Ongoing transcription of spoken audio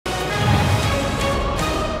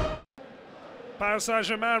Paris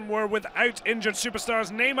Saint-Germain were without injured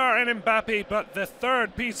superstars Neymar and Mbappe, but the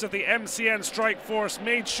third piece of the MCN strike force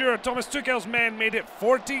made sure Thomas Tuchel's men made it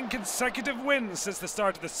 14 consecutive wins since the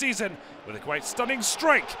start of the season, with a quite stunning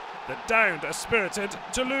strike that downed a spirited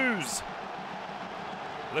Toulouse.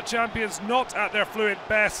 The champions not at their fluid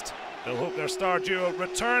best. They'll hope their star duo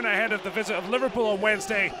return ahead of the visit of Liverpool on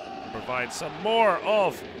Wednesday and provide some more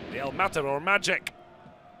of the El Matador magic.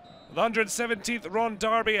 The 117th Ron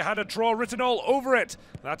Derby had a draw written all over it.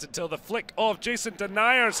 That's until the flick of Jason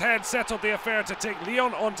Denayer's head settled the affair to take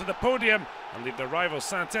Lyon onto the podium and leave their rival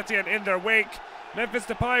Saint-Etienne in their wake. Memphis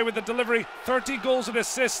Depay with the delivery, 30 goals and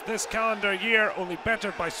assists this calendar year, only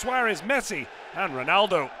bettered by Suarez, Messi and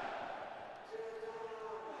Ronaldo.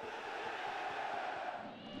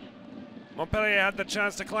 Montpellier had the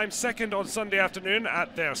chance to climb second on Sunday afternoon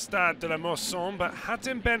at their Stade de la Mosson, but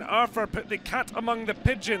Hatem Ben Arfa put the cat among the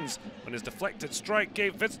pigeons when his deflected strike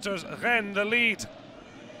gave visitors Rennes the lead.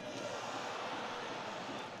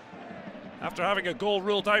 After having a goal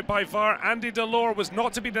ruled out by VAR, Andy Delors was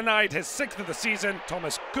not to be denied his sixth of the season.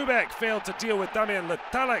 Thomas Kubek failed to deal with Damien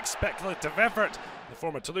Letalac's speculative effort. The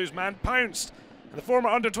former Toulouse man pounced. And the former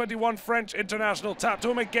under-21 French international tapped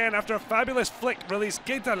home again after a fabulous flick released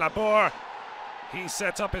Gaëtan Laborde. He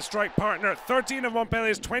set up his strike partner. 13 of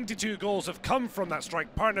Montpellier's 22 goals have come from that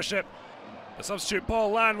strike partnership. The substitute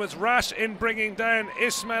Paul Lannes was rash in bringing down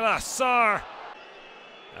Ismaïla Sarr.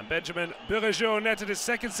 And Benjamin Bourigeaud netted his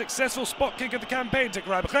second successful spot kick of the campaign to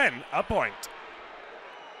grab Rennes a point.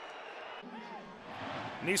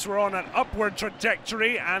 Nice were on an upward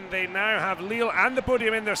trajectory, and they now have Lille and the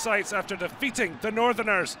podium in their sights after defeating the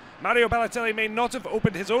Northerners. Mario Balotelli may not have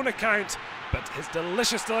opened his own account, but his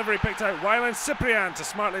delicious delivery picked out Wylan Cyprien to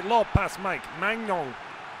smartly lob past Mike Magnon.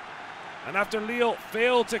 And after Lille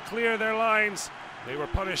failed to clear their lines, they were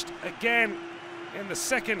punished again in the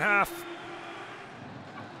second half.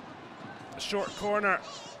 A short corner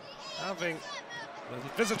having the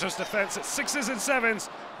visitors' defence at 6s and 7s.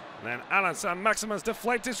 And then Alain Saint-Maximin's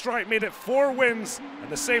deflected strike made it 4 wins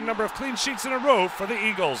and the same number of clean sheets in a row for the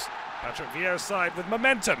Eagles. Patrick Vieira's side with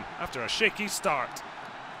momentum after a shaky start.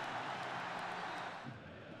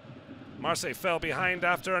 Marseille fell behind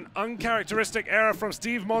after an uncharacteristic error from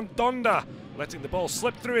Steve Mondonda, letting the ball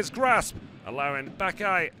slip through his grasp, allowing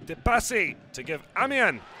Bakay Depassi to give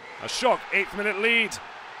Amiens a shock 8th-minute lead.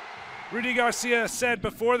 Rudy Garcia said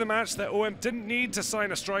before the match that OM didn't need to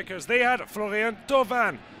sign a striker as they had Florian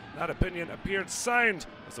Thauvin. That opinion appeared sound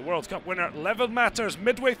as the World Cup winner levelled matters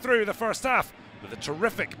midway through the first half with a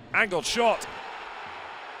terrific angled shot.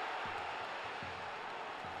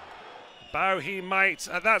 Bow he might.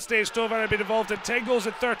 At that stage, Thauvin had been involved in 10 goals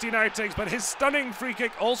and 13 outings, but his stunning free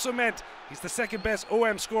kick also meant he's the second best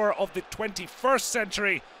OM scorer of the 21st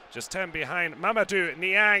century, just 10 behind Mamadou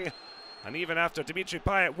Niang. And even after Dimitri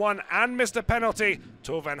Payet won and missed a penalty,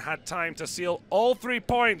 Thauvin had time to seal all 3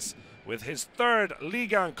 points with his third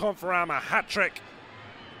Ligue and Conforama hat-trick.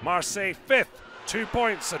 Marseille 5th, 2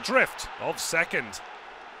 points adrift of 2nd.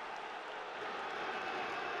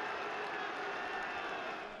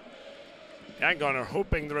 Guingamp are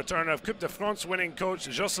hoping the return of Coupe de France winning coach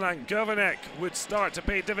Jocelyn Gourvenec would start to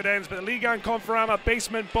pay dividends, but the Ligue and Conforama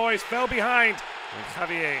basement boys fell behind when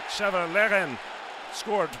Javier Chavaleren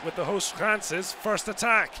scored with the host France's first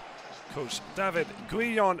attack. Coach David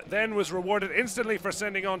Guillon then was rewarded instantly for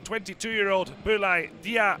sending on 22-year-old Boulaye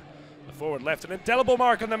Dia. The forward left an indelible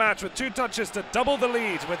mark on the match with 2 touches to double the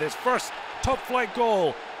lead with his first top-flight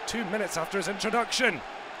goal 2 minutes after his introduction.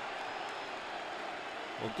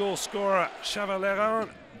 Well, goal scorer Chavaleren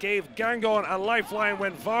gave Guingamp a lifeline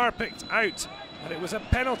when VAR picked out that it was a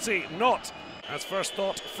penalty, not, as first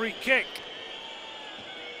thought, free kick.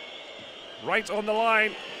 Right on the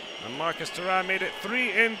line, and Marcus Thuram made it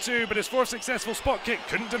 3-2, but his 4th successful spot kick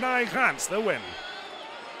couldn't deny Reims the win.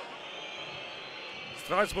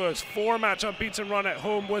 Strasbourg's 4-match unbeaten run at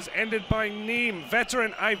home was ended by Nîmes.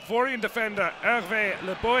 Veteran Ivorian defender Hervé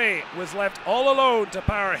Leboye was left all alone to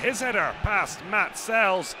power his header past Matt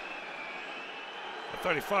Sells. The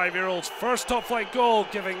 35-year-old's first top-flight goal,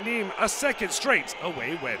 giving Nîmes a 2nd straight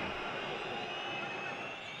away win.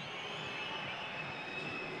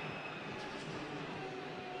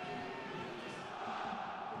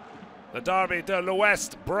 The Derby de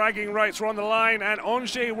l'Ouest bragging rights were on the line, and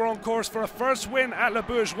Angers were on course for a first win at Le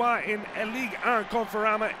Bourgeois in Ligue 1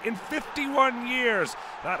 Conforama in 51 years.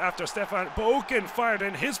 That after Stéphane Boken fired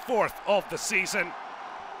in his 4th of the season.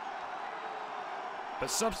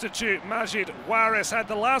 But substitute Majid Waris had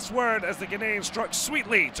the last word as the Ghanaian struck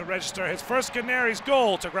sweetly to register his first Canaries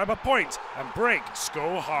goal to grab a point and break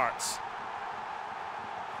SCO hearts.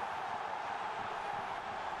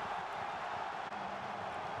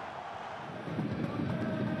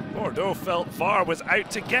 Bordeaux felt VAR was out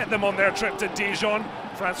to get them on their trip to Dijon.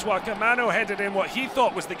 Francois Camano headed in what he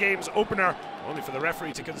thought was the game's opener, only for the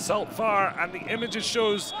referee to consult VAR, and the images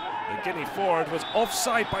shows the Guinea forward was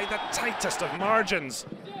offside by the tightest of margins.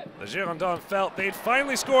 The Girondins felt they'd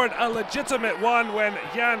finally scored a legitimate one when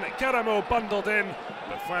Yann Caramo bundled in,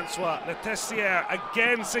 but Francois Letessier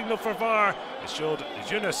again signalled for VAR. It showed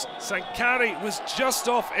Younes Sankari was just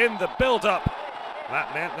off in the build-up.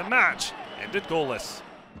 That meant the match ended goalless.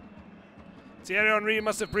 Thierry Henry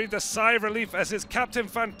must have breathed a sigh of relief as his captain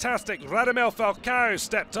fantastic Radamel Falcao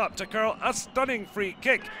stepped up to curl a stunning free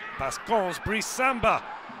kick past Caen's Brice Samba,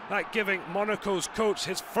 that giving Monaco's coach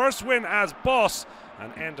his first win as boss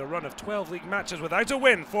and end a run of 12 league matches without a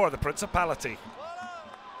win for the Principality.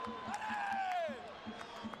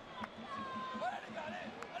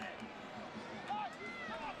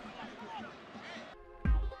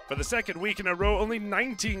 For the second week in a row, only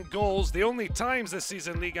 19 goals, the only times this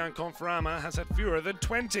season Ligue and Conforama has had fewer than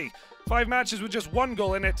 20. 5 matches with just 1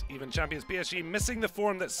 goal in it, even champions PSG missing the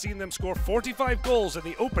form that's seen them score 45 goals in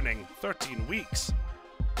the opening 13 weeks.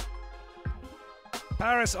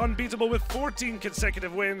 Paris unbeatable with 14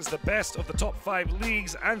 consecutive wins, the best of the top 5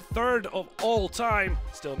 leagues and third of all time,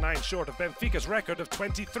 still 9 short of Benfica's record of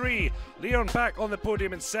 23. Lyon back on the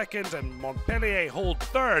podium in second and Montpellier hold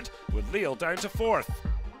third, with Lille down to fourth.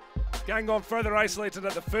 Guingamp further isolated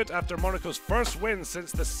at the foot after Monaco's first win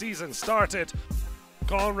since the season started.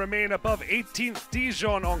 Caen remain above 18th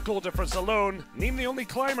Dijon on goal difference alone. Nîmes the only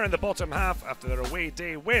climber in the bottom half after their away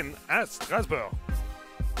day win at Strasbourg.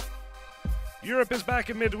 Europe is back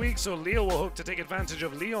in midweek, so Lille will hope to take advantage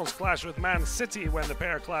of Lyon's clash with Man City when the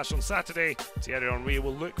pair clash on Saturday. Thierry Henry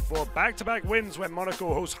will look for back-to-back wins when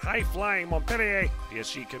Monaco hosts high-flying Montpellier.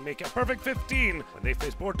 PSG can make it a perfect 15 when they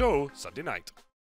face Bordeaux Sunday night.